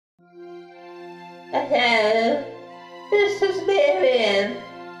Hello, this is Miriam.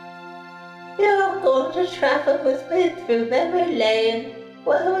 You're going to travel with me through memory lane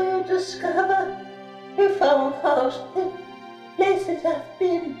where we will discover through phone calls the places I've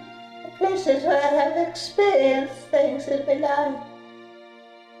been, the places where I have experienced things in my life.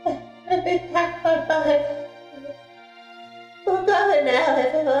 Let me pack my bag. We're going now,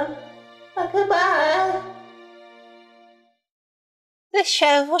 everyone. Goodbye. This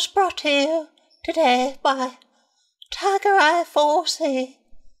show was brought to you today by Tiger Eye 4C,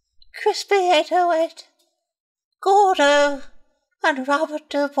 Chrispy 808, Gordo, and Robert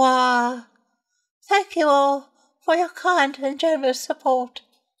Turbeaux. Thank you all for your kind and generous support.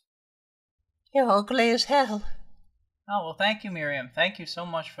 You're ugly as hell. Oh, well, thank you, Miriam. Thank you so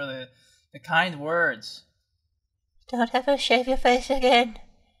much for the kind words. Don't ever shave your face again.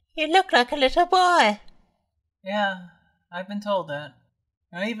 You look like a little boy. Yeah, I've been told that.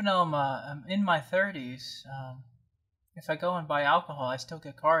 Now, even though I'm in my 30s, if I go and buy alcohol, I still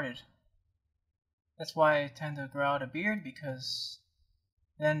get carded. That's why I tend to grow out a beard, because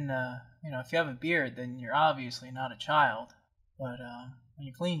then, if you have a beard, then you're obviously not a child. But when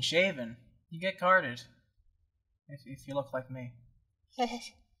you're clean shaven, you get carded. If you look like me.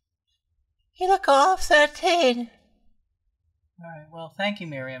 Yes. You look all 13. Alright, well, thank you,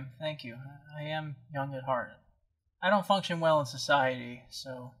 Miriam. Thank you. I am young at heart. I don't function well in society,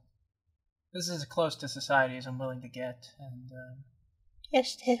 so this is as close to society as I'm willing to get, and, You're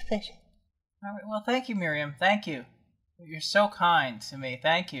stupid. Alright, well, thank you, Miriam. Thank you. You're so kind to me.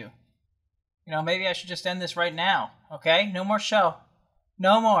 Thank you. Maybe I should just end this right now, okay? No more show.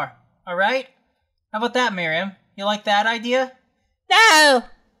 No more. Alright? How about that, Miriam? You like that idea? No!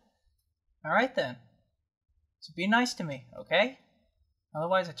 Alright then. So be nice to me, okay?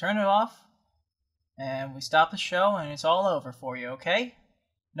 Otherwise I turn it off, and we stop the show, and it's all over for you, okay?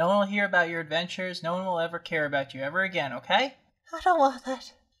 No one will hear about your adventures. No one will ever care about you ever again, okay? I don't want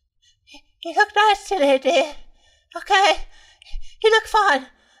that. You look nice today, dear. Okay? You look fine.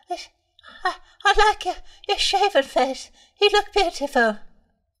 I like your shaven face. You look beautiful.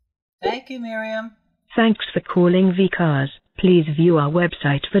 Thank you, Miriam. Thanks for calling VCars. Please view our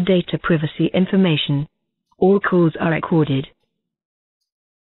website for data privacy information. All calls are recorded.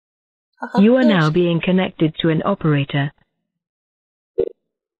 You are now being connected to an operator.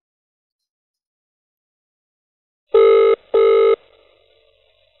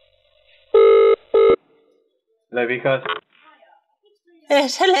 Hello, VCars.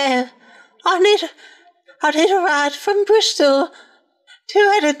 Yes, hello. I need a ride from Bristol to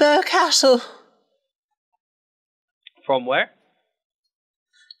Edinburgh Castle. From where?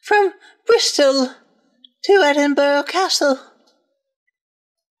 From Bristol to Edinburgh Castle.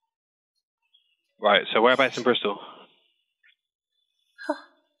 Right, so whereabouts in Bristol?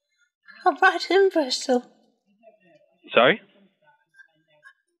 I'm right in Bristol. Sorry?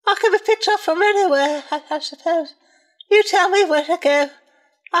 I can be picked up from anywhere, I suppose. You tell me where to go.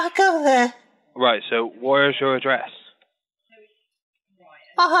 I'll go there. Right, so where's your address?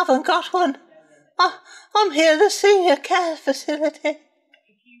 I haven't got one. I'm here at the senior care facility.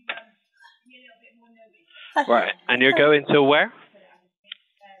 Right, and you're going to where?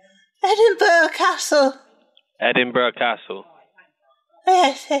 Edinburgh Castle. Edinburgh Castle.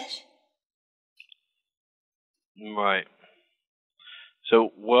 Yes, yes. Right.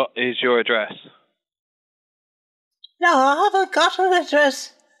 So what is your address? No, I haven't got an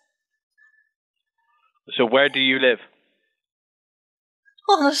address. So where do you live?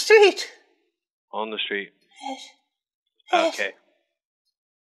 On the street. On the street. Yes. Yes. Okay.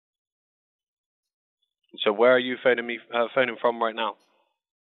 So where are you phoning from right now?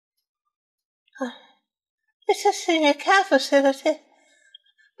 It's a senior care facility.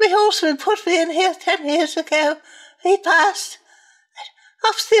 My husband put me in here 10 years ago. He passed.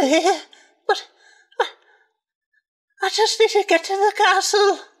 I'm still here, but I just need to get to the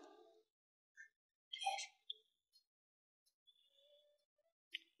castle.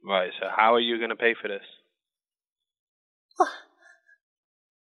 Right, so how are you going to pay for this? Oh,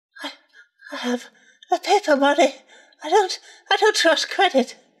 I have the paper money. I don't trust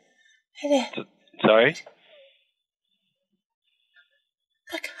credit. Sorry?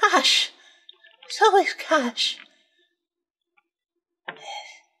 The cash. It's always cash.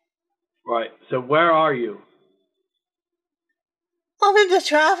 Right, so where are you? I'm in the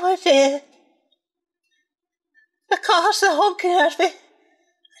driveway, dear. The cars are honking at me.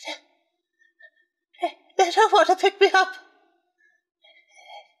 They don't want to pick me up.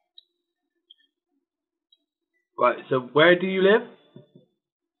 Right, so where do you live?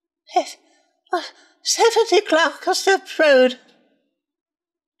 Yes, 70 Gloucester Road.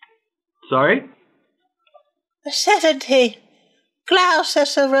 Sorry? 70.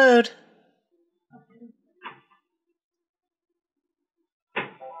 Gloucester Road.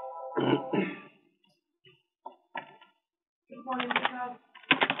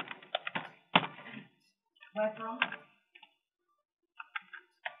 Where from?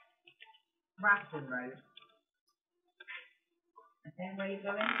 Grafton Road. Okay, where are you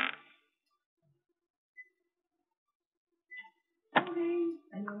going? Okay.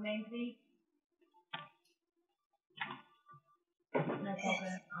 And your name, please? No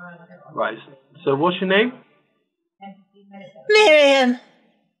problem. Right. So what's your name? 10, 15 minutes. Miriam.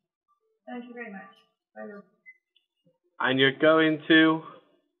 Thank you very much. Bye. And you're going to...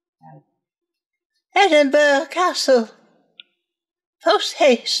 Edinburgh Castle. Post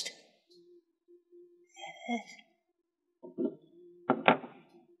haste.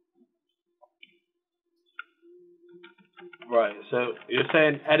 Right, so you're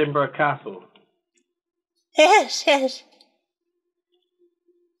saying Edinburgh Castle? Yes, yes.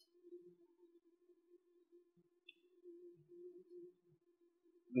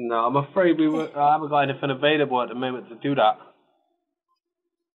 No, I'm afraid I haven't got anything available at the moment to do that.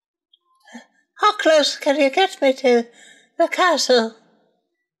 How close can you get me to the castle?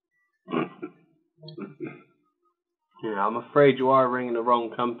 Yeah, I'm afraid you are ringing the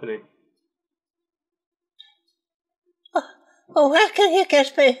wrong company. Oh, where can you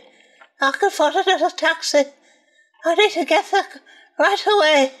get me? I can afford a little taxi. I need to get there right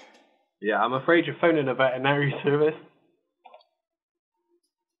away. Yeah, I'm afraid you're phoning a veterinary service.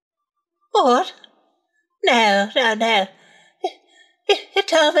 What? No. You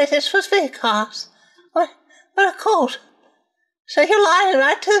told me this was Vicar's. What I called. So you're lying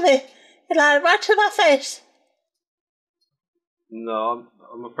right to me. You're lying right to my face. No,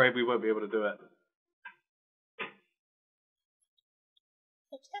 I'm afraid we won't be able to do it.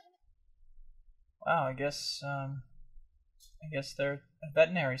 Wow, I guess they're a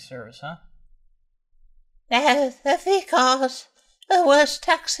veterinary service, huh? No, the Vicar's. The worst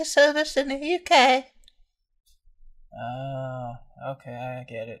taxi service in the UK. Oh, okay, I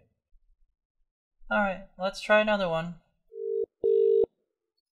get it. Alright, let's try another one.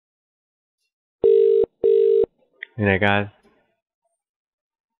 Hey guys.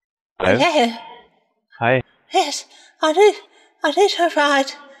 Hello? Hi. Yes, I need to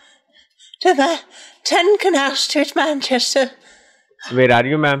ride to 10 Canal Street, Manchester. Where are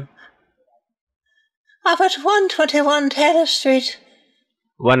you, ma'am? I'm at 121 Taylor Street.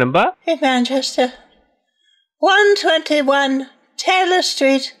 What number? In Manchester. 121 Taylor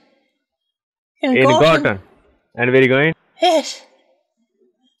Street. In Gordo. And where are you going? Yes.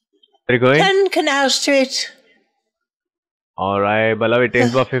 Where are you going? 10 Canal Street. Alright, below it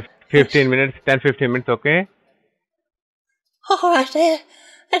takes about 15 minutes, 10-15 minutes, okay? Alright, dear.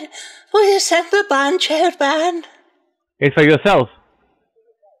 And will you send the child band? It's for yourself?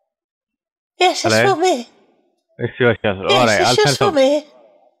 Yes, it's Hello? for me. It's yourself. Yes, Alright, it's I'll just send for some. me.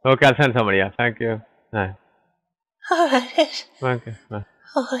 Okay, I'll send somebody, yeah. Thank you. Bye. Alright, yes. Okay, bye.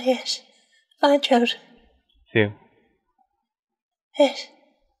 Oh, yes. Fine, child. See you. Yes.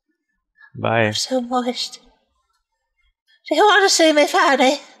 Bye. I'm so moist. Do you want to see me,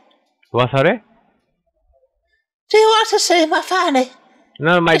 Fanny? What, sorry? Do you want to see my Fanny?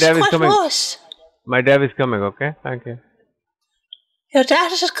 No, my It's dad is quite coming. moist. My dad is coming, okay? Thank you. Your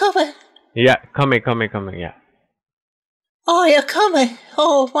dad is coming. Yeah, coming, yeah. Oh, you're coming.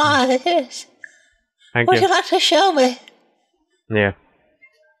 Oh, my, yes. Thank Would you. you like to show me? Yeah.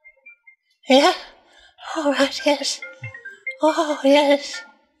 Yeah? All right, yes. Oh, yes.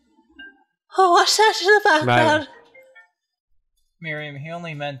 Oh, what's that in the background? Miriam, he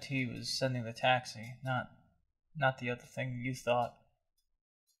only meant he was sending the taxi, not the other thing you thought.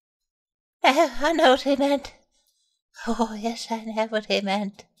 I know what he meant. Oh, yes, I know what he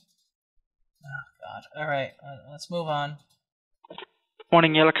meant. Oh, God. Alright, let's move on.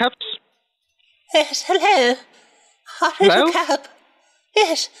 Morning, Yellow Caps. Yes, hello. I need Hello? a cab.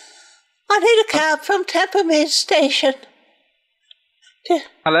 Yes, I need a cab from Tempermead Station.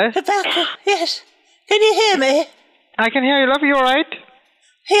 Hello? To back. Yes. Can you hear me? I can hear you, love. You alright?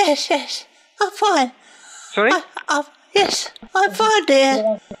 Yes. I'm fine. Sorry? Yes, I'm fine,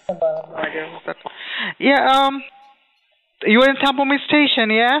 dear. Yeah, you're in Tempermead Station,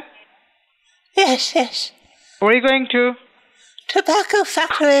 yeah? Yes. Where are you going to? Tobacco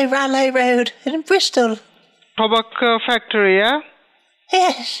Factory, Raleigh Road in Bristol. Tobacco Factory, yeah?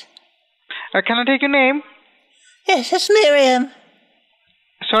 Yes. Can I take your name? Yes, it's Miriam.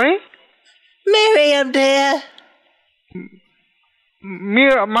 Sorry? Miriam, dear.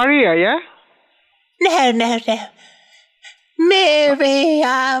 Maria, yeah? No.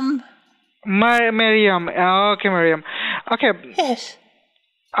 Miriam. Miriam. Okay, Miriam. Okay. Yes.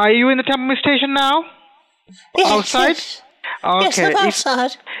 Are you in the Temple station now? Yes, Outside? yes. Okay. Yes, I'm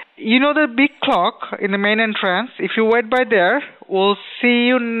outside. You know the big clock in the main entrance? If you wait by there, we'll see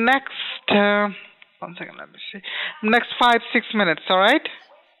you next... 1 second, let me see. Next 5-6 minutes, alright?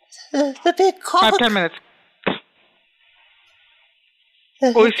 The big clock. 5-10 minutes.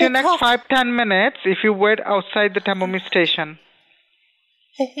 The We'll see you big next clock. 5-10 minutes if you wait outside the Temple station.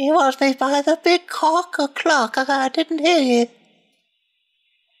 You want me by the big clock or clock? I didn't hear you.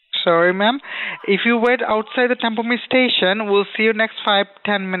 Sorry, ma'am. If you wait outside the Temple station, we'll see you next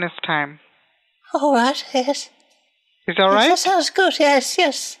 5-10 minutes time. All right, yes. Is that right? Yes, that sounds good, yes,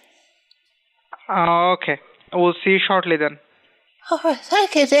 yes. Okay. We'll see you shortly then. All right,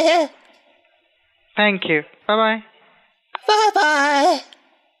 thank you, dear. Thank you. Bye-bye. Bye-bye.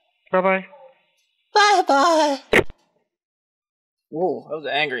 Bye-bye. Bye-bye. Whoa, that was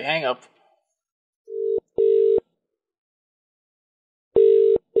an angry hang-up.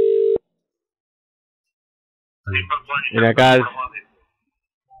 Inakaz.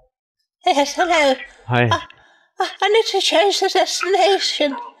 Yes, hello. Hi. I need to change the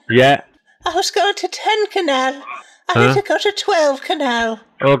destination. Yeah. I was going to 10 Canal. I need to go to 12 Canal.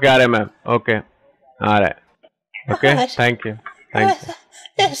 Okay, alright, ma'am. Okay. Alright. Okay. All right. Thank you. Thank you.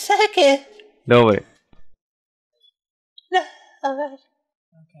 Yes, thank you. Don't worry. No, all right.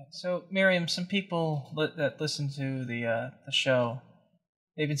 Okay, so Miriam, some people that listen to the show,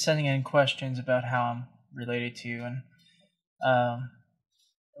 they've been sending in questions about how I'm related to you, and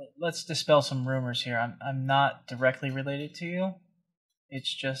let's dispel some rumors here. I'm not directly related to you.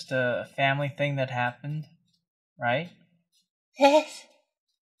 It's just a family thing that happened, right? Yes.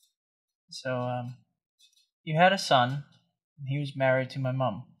 So you had a son, and he was married to my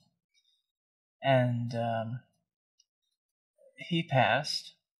mom, and he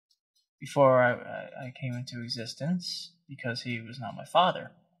passed before I came into existence because he was not my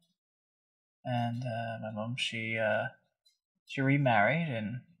father. And my mom, she remarried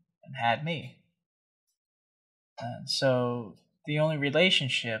and had me. And so the only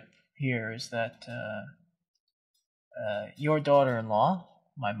relationship here is that your daughter-in-law,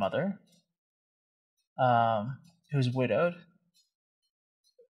 my mother, who's widowed,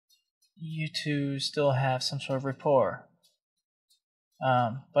 you two still have some sort of rapport.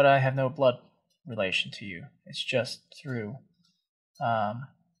 But I have no blood relation to you. It's just through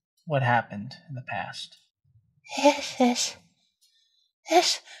what happened in the past. Yes, yes.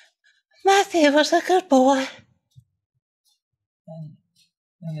 Yes. Matthew was a good boy.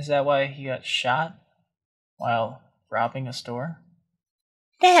 And is that why he got shot while robbing a store?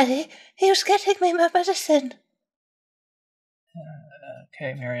 Daddy, he was getting me my medicine.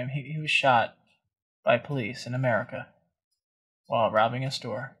 Okay, Miriam, he was shot by police in America while robbing a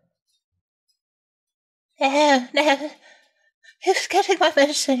store. No, no. He was getting my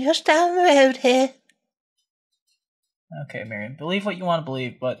medicine just down the road here. Okay, Miriam, believe what you want to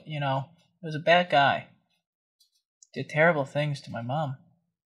believe, but, you know, he was a bad guy. Did terrible things to my mom.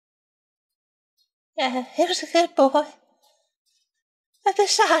 Yeah, he was a good boy. And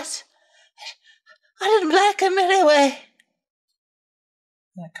besides, I didn't like him anyway.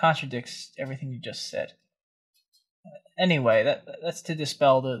 That contradicts everything you just said. Anyway, that's to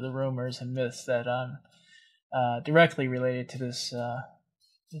dispel the rumors and myths that I'm directly related to this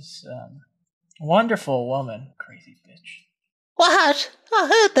wonderful woman. Crazy bitch. What? I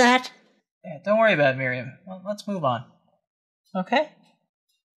heard that. Yeah, don't worry about it, Miriam. Well, let's move on. Okay?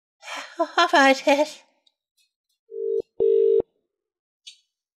 All right, yes.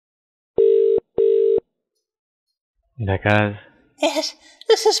 Inakaz. Yes,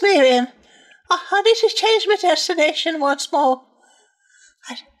 this is Miriam. I need to change my destination once more.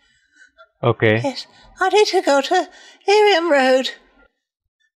 Okay. Yes, I need to go to Miriam Road.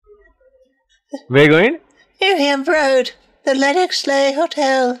 Where you going? Miriam Road, the Lennox Lay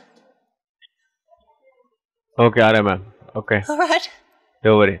Hotel. Okay, alright, ma'am. Okay. All right.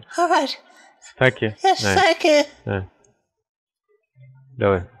 Don't worry. All right. Thank you. Yes, Nice. thank you. Don't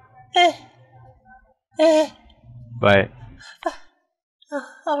worry. Bye.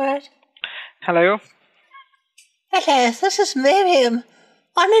 All right. Hello? Hello, this is Miriam.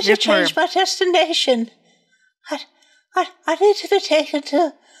 I need Yes, to change my destination. I need to be taken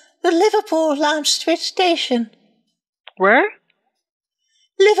to the Liverpool Lime Street station. Where?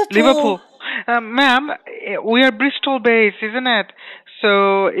 Liverpool. Ma'am, we are Bristol based, isn't it?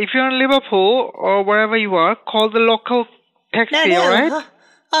 So if you're in Liverpool or wherever you are, call the local taxi, No, alright?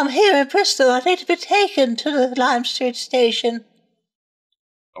 I'm here in Bristol. I need to be taken to the Lime Street station.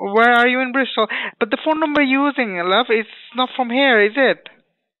 Where are you in Bristol? But the phone number you're using, love, is not from here, is it?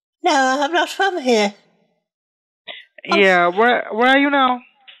 No, I'm not from here. Yeah, where are you now?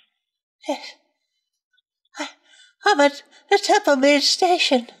 Yes. I'm at the Templemead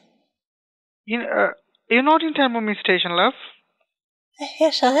Station. You're not in Templemead Station, love.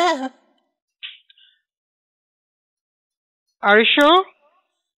 Yes, I am. Are you sure?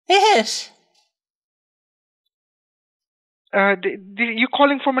 Yes. You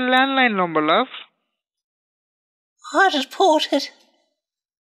calling from a landline number, love? I just ported.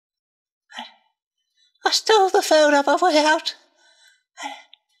 I stole the phone on my way out.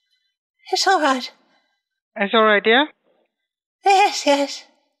 It's all right. It's all right, yeah? Yes, yes.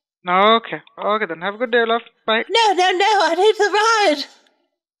 Okay then. Have a good day, love. Bye. No, I need the ride.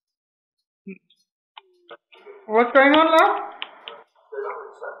 What's going on, love?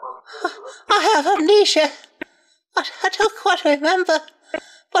 I have amnesia. I don't quite remember,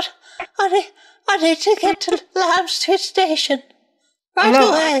 but I need to get to Lime Street Station right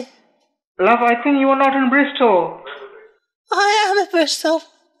away. Love, I think you are not in Bristol. I am in Bristol.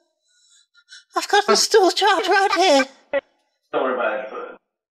 I've got the stool chart right here. Don't worry about it.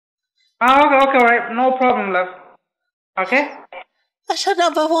 Okay, all right. No problem, love. Okay? That's a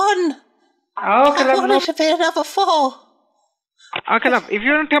number 1. Okay, I love. want it to be a number 4. Okay, love. If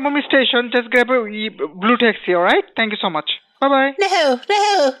you're in Templemead Station, just grab a blue taxi, all right? Thank you so much. Bye-bye. No.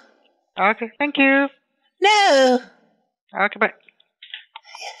 Okay, thank you. No. Okay, bye.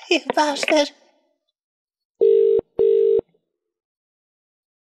 You bastard.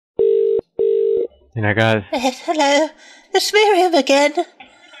 Guys. Yes, hello. It's Miriam again.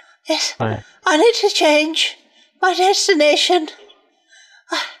 Yes, Hi. I need to change my destination.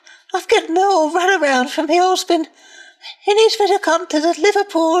 I've gotten all run around from my husband. He needs me to come to the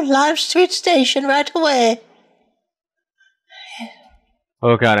Liverpool Lime Street Station right away.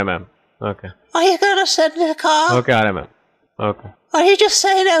 Okay, alright, ma'am. Okay. Are you going to send me a car? Okay, alright, ma'am. Okay. Or are you just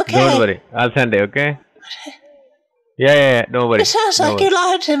saying okay? Don't worry. I'll send it, okay? Yeah. Don't worry. It sounds Don't like worry. you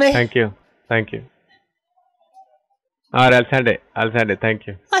lied to me. Thank you. Alright, I'll send it. Thank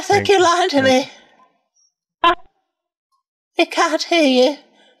you. I think you're lying to me. I can't hear you.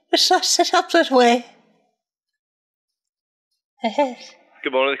 It's not set up that way. Yes.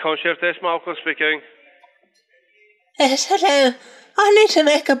 Good morning, the concierge desk, Malcolm speaking. Yes, hello. I need to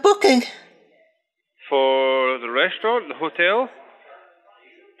make a booking. For the restaurant, the hotel?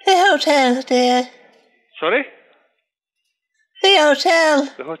 The hotel, dear. Sorry? The hotel.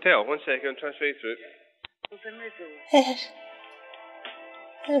 The hotel. 1 second, transfer you through. Yes.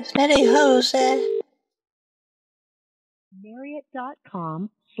 There's many holes there.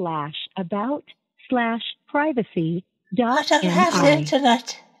 Marriott.com/about/privacy.mi. I don't have the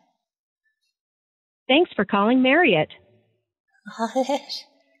internet. Thanks for calling Marriott. Oh, yes.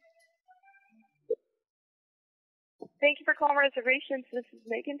 Thank you for calling reservations. This is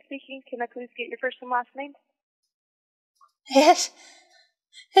Megan speaking. Can I please get your first and last name? Yes.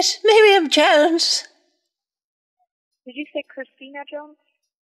 It's Miriam Jones. Did you say Christina Jones?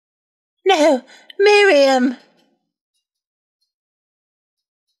 No, Miriam.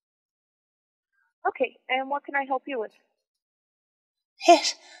 Okay, and what can I help you with?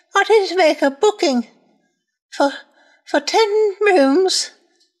 Yes, I need to make a booking for 10 rooms,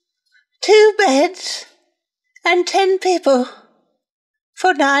 2 beds, and 10 people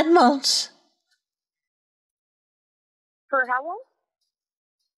for 9 months. For how long?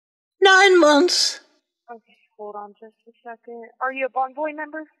 9 months. Okay, hold on just a second. Are you a Bonvoy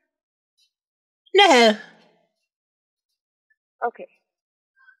member? No. Okay.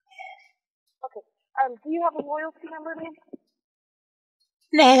 Okay. Do you have a loyalty number, ma'am?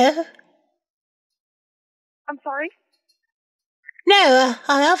 No. I'm sorry? No,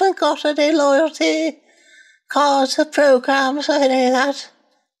 I haven't got any loyalty cards or programs or any of that.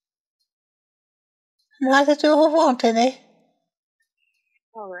 Neither do I want any.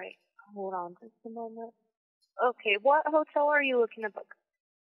 All right. Hold on just a moment. Okay, what hotel are you looking to book?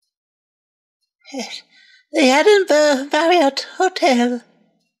 Yes. The Edinburgh Marriott Hotel.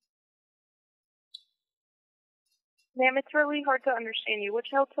 Ma'am, it's really hard to understand you.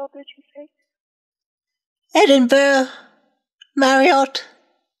 Which hotel did you say? Edinburgh Marriott.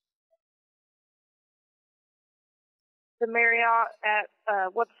 The Marriott at,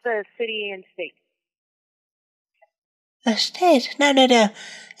 what's the city and state? The state? No.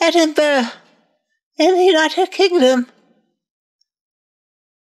 Edinburgh. In the United Kingdom.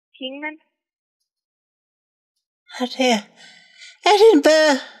 Kingman? Oh dear.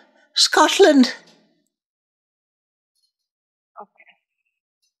 Edinburgh, Scotland. Okay.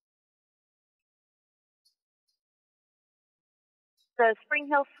 The Spring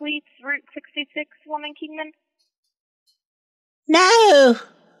Hill Suites, Route 66, one in Kingman? No.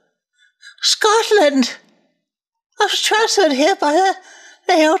 Scotland. I was transferred here by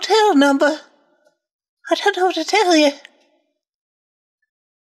the hotel number. I don't know what to tell you.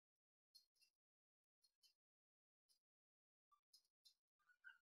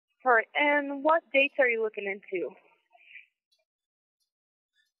 All right, and what dates are you looking into?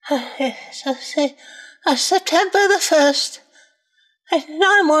 So say, September the 1st, and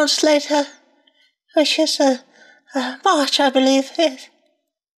 9 months later, which is March, I believe. Yes.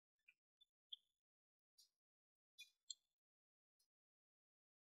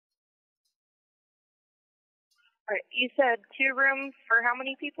 All right, you said 2 rooms for how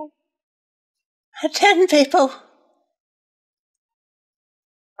many people? 10 people.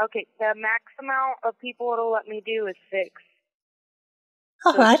 Okay, the max amount of people it'll let me do is 6.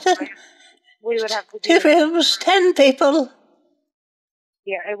 All right, then. We would have to do 2 rooms, 10 people.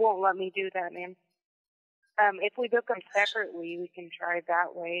 Yeah, it won't let me do that, man. If we book them separately, we can try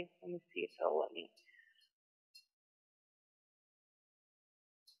that way. Let me see if they'll let me.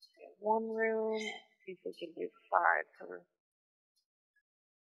 1 room. See if we can do 5 per.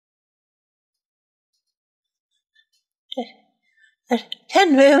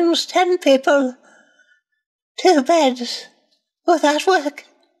 10 rooms, 10 people, 2 beds. Will that work?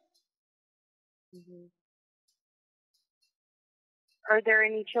 Mm-hmm. Are there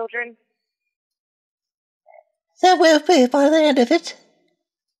any children? There will be by the end of it,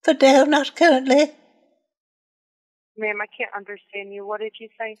 but no, not currently. Ma'am, I can't understand you. What did you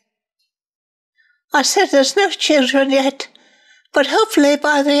say? I said there's no children yet, but hopefully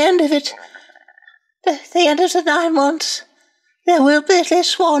by the end of it, the end of the 9 months, there will be at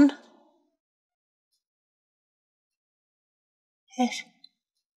least 1. Yes.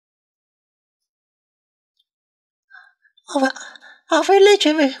 Our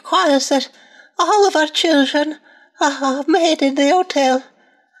religion requires that all of our children are made in the hotel,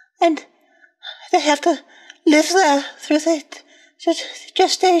 and they have to live there through the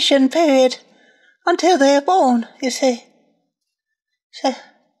gestation period until they are born, you see. So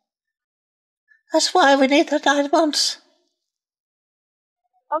that's why we need the 9 months.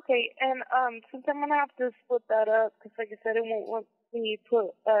 Okay, and since I'm gonna have to split that up, because like I said, it won't let me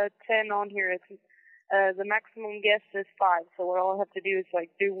put 10 on here. It's the maximum guest is 5, so what I'll have to do is like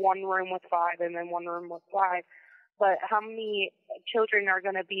do 1 room with 5 and then 1 room with 5. But how many children are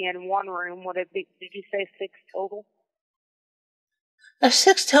going to be in 1 room? Would it be? Did you say 6 total?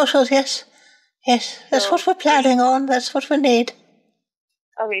 6 total, yes. Yes, that's So what we're planning on. That's what we need.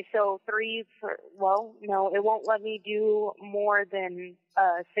 Okay, so 3 for, well, no, it won't let me do more than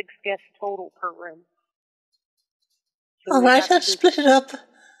 6 guests total per room. So All right, let's split it up.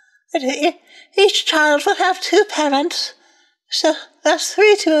 Each child will have 2 parents, so that's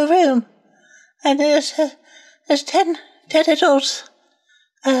 3 to a room. And there's 10 adults.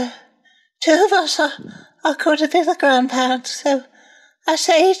 2 of us are going to be the grandparents, so that's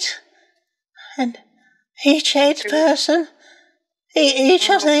 8. And each 8th person, each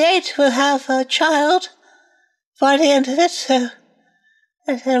of the 8 will have a child by the end of it, so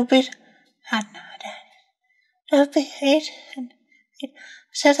there'll be 8 and 8.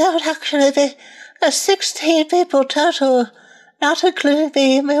 So that would actually be 16 people total, not including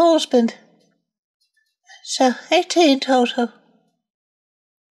me and my husband. So 18 total.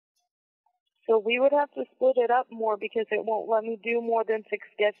 So we would have to split it up more because it won't let me do more than 6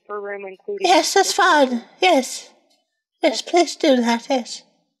 guests per room, including... Yes, that's fine. Yes. Yes, please do that, yes.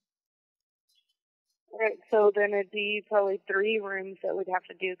 Right, so then it'd be probably 3 rooms that we'd have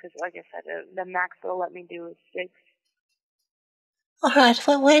to do because, like I said, the max they'll let me do is 6. All right,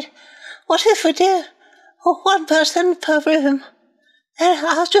 well, wait. What if we do 1 person per room? And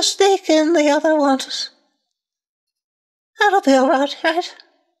I'll just sneak in the other ones. That'll be all right, right?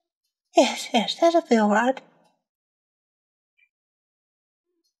 Yes, that'll be all right.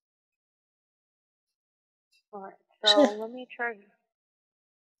 All right, so let me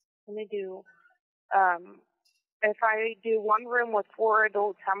do, if I do 1 room with 4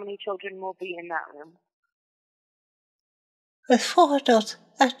 adults, how many children will be in that room? With 4 adults,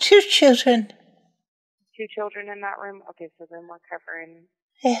 2 children. 2 children in that room? Okay, so then we're covering...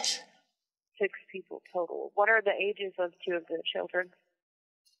 Yes. 6 people total. What are the ages of 2 of the children?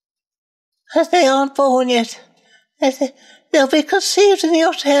 They aren't born yet. They'll be conceived in the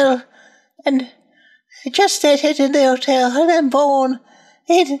hotel and gestated in the hotel and then born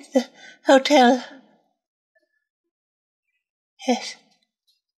in the hotel. Yes.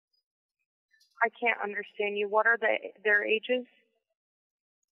 I can't understand you. What are their ages?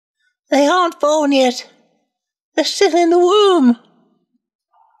 They aren't born yet. They're still in the womb. Okay,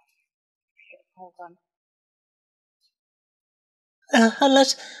 hold on.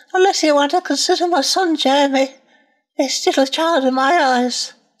 Unless you want to consider my son Jeremy, he's still a child in my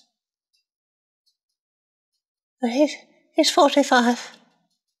eyes. But he's 45.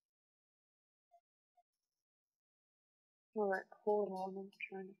 All right, hold on. I'm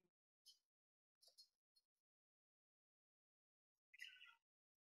trying to.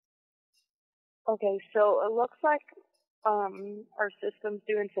 Okay, so it looks like our system's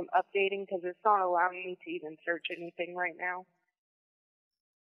doing some updating because it's not allowing me to even search anything right now.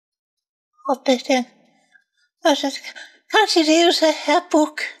 Updating. Can't you use a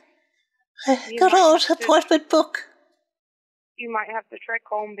book? A good old appointment book? You might have to try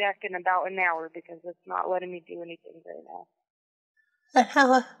calling back in about an hour because it's not letting me do anything right now. An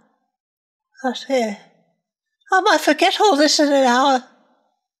hour? I see. I might forget all this in an hour.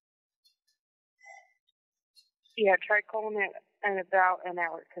 Yeah, try calling it in about an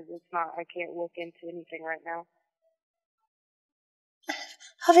hour because it's not. I can't look into anything right now.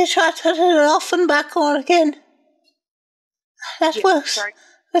 Have you tried turning it off and back on again? That works. Try.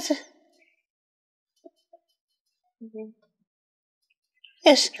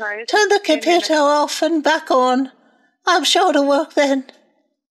 Yes, turn the computer off and back on. I'm sure it'll work then.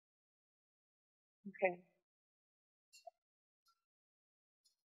 Okay.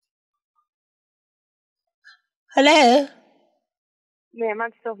 Hello? Ma'am,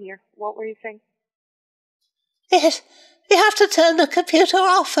 I'm still here. What were you saying? Yes, you have to turn the computer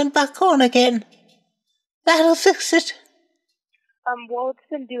off and back on again. That'll fix it. Well, it's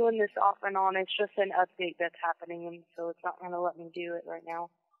been doing this off and on. It's just an update that's happening, and so it's not going to let me do it right now.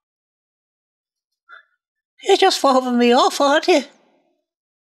 You're just fobbing me off, aren't you?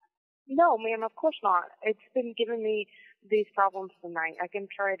 No, ma'am, of course not. It's been giving me these problems tonight. I can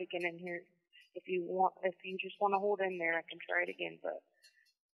try it again in here if you want. If you just want to hold in there, I can try it again. But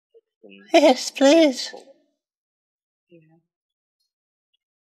it's been yes, please. difficult. Yeah.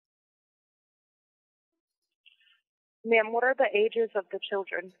 Ma'am, what are the ages of the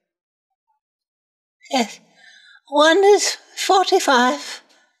children? Yes. One is 45,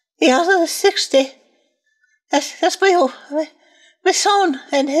 the other is 60. That's my son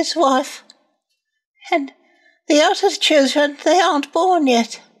and his wife. And the other children, they aren't born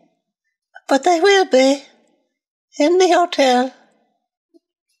yet. But they will be in the hotel.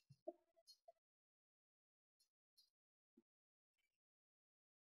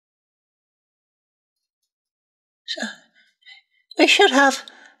 So, we should have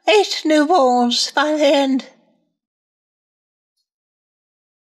 8 newborns by the end.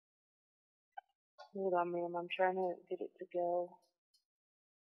 Hold on, ma'am. I'm trying to get it to go.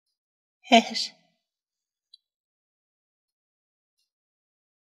 Yes.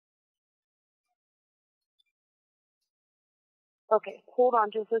 Okay, hold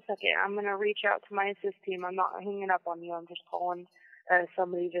on just a second. I'm going to reach out to my assist team. I'm not hanging up on you. I'm just calling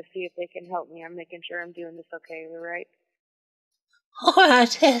somebody to see if they can help me. I'm making sure I'm doing this okay, all right? All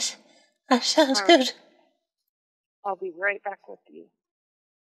right, yes. That sounds good. I'll be right back with you.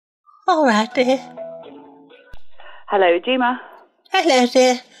 All right, dear. Hello, Gema. Hello,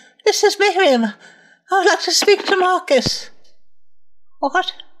 dear. This is Miriam. I would like to speak to Marcus.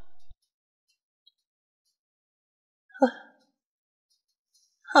 What?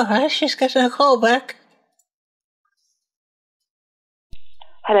 All right, she's getting a call back.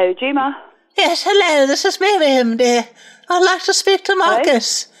 Hello, Gema. Yes, hello, this is Miriam, dear. I'd like to speak to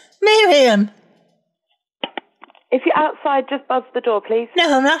Marcus. Hello? Miriam. If you're outside, just buzz the door, please.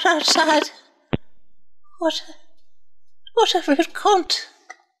 No, I'm not outside. What a rude cunt.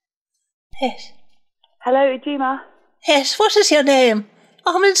 Yes. Hello, Gema. Yes, what is your name?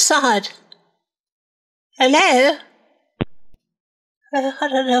 I'm inside. Hello? I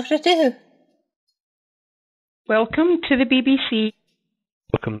don't know what to do. Welcome to the BBC.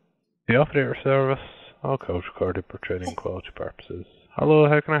 Welcome to the operator service. All calls recorded for training quality purposes. Hello,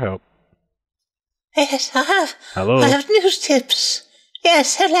 how can I help? Yes, I have. Hello? I have news tips.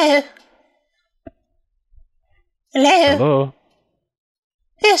 Yes, hello. Hello? Hello?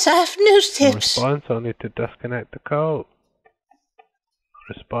 Yes, I have news No tips. response, I'll need to disconnect the call.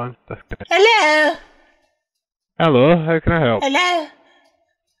 Response, disconnect. Hello? Hello, how can I help? Hello?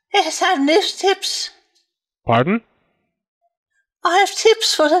 Yes, I have news tips. Pardon? I have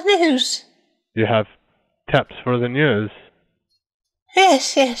tips for the news. You have tips for the news?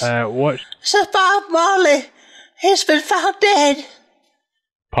 Yes, yes. What? Sir Bob Marley, he's been found dead.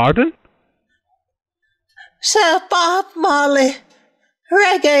 Pardon? Sir Bob Marley,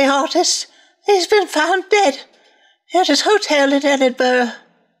 reggae artist, he's been found dead at his hotel in Edinburgh.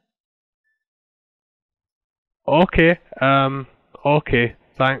 Okay, okay.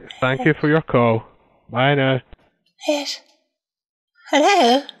 Thank you for your call. Bye now. Yes.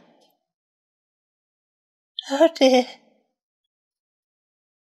 Hello? Oh dear.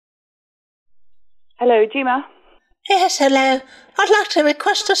 Hello, Gima. Yes, hello. I'd like to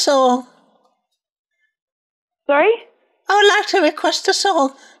request a song. Sorry? I would like to request a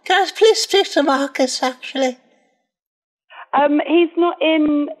song. Can I please speak to Marcus, actually? He's not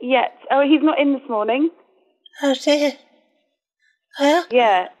in yet. Oh, he's not in this morning. Oh dear. Well,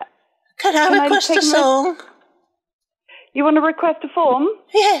 Yeah. can I request a song? You want to request a form?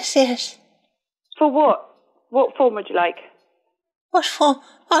 Yes, yes. For what? What form would you like? What form?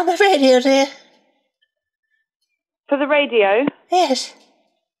 On the radio, dear. For the radio? Yes.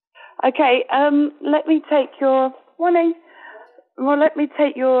 Okay, let me take your... let me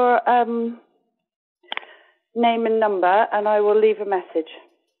take your name and number, and I will leave a message.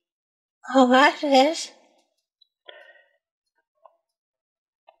 All right, yes.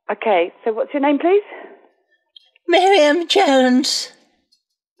 Okay, so what's your name, please? Miriam Jones.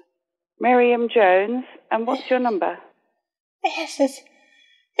 Miriam Jones. And what's your number? Yes, it's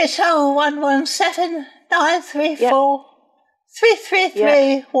 0117 934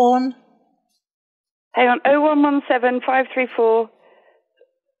 3331. Hang on, 0117 534.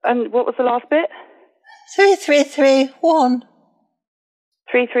 And what was the last bit? 3331.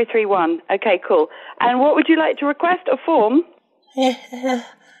 3331. Okay, cool. And what would you like to request? A form?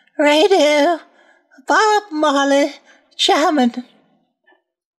 Radio. Bob Marley jamming.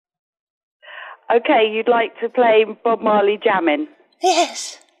 Okay, you'd like to play Bob Marley jamming?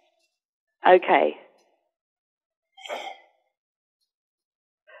 Yes. Okay.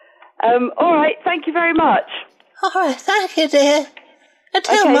 All right, thank you very much. All right, thank you, dear. And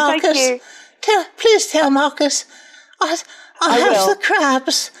tell Okay, Marcus. thank you. Please tell Marcus I have will. the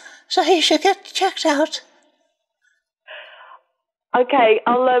crabs, so he should get checked out. Okay,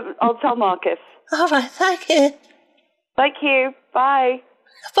 I'll tell Marcus. All right, thank you. Thank you. Bye.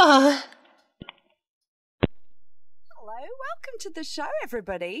 Bye. Hello, welcome to the show,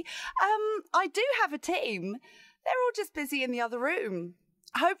 everybody. I do have a team. They're all just busy in the other room,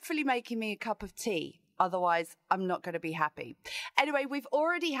 hopefully making me a cup of tea. Otherwise, I'm not going to be happy. Anyway, we've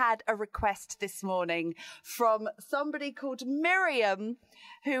already had a request this morning from somebody called Miriam,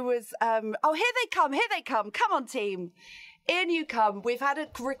 who was, oh, here they come. Come on, team. In you come. We've had a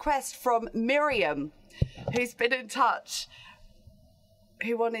request from Miriam, who's been in touch,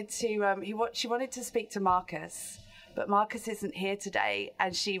 who wanted to, she wanted to speak to Marcus, but Marcus isn't here today,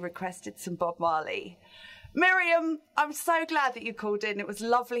 and she requested some Bob Marley. Miriam, I'm so glad that you called in. It was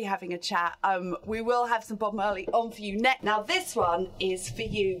lovely having a chat. We will have some Bob Marley on for you next. Now, this one is for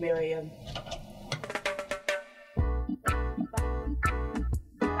you, Miriam.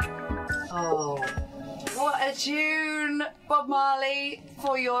 Oh, what a tune, Bob Marley,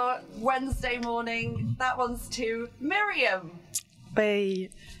 for your Wednesday morning. That one's to Miriam. Bye.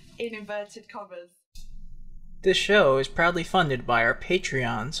 In inverted commas. This show is proudly funded by our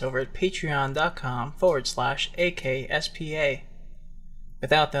Patreons over at patreon.com/AKSPA.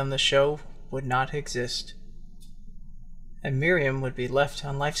 Without them, the show would not exist. And Miriam would be left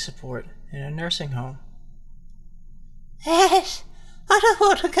on life support in a nursing home. Yes, I don't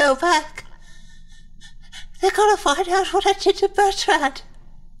want to go back. They're going to find out what I did to Bertrand.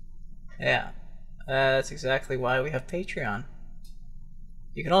 Yeah, that's exactly why we have Patreon.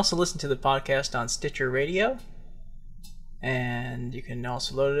 You can also listen to the podcast on Stitcher Radio, and you can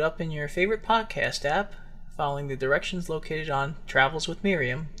also load it up in your favorite podcast app, following the directions located on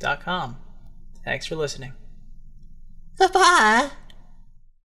travelswithmiriam.com. Thanks for listening. Goodbye.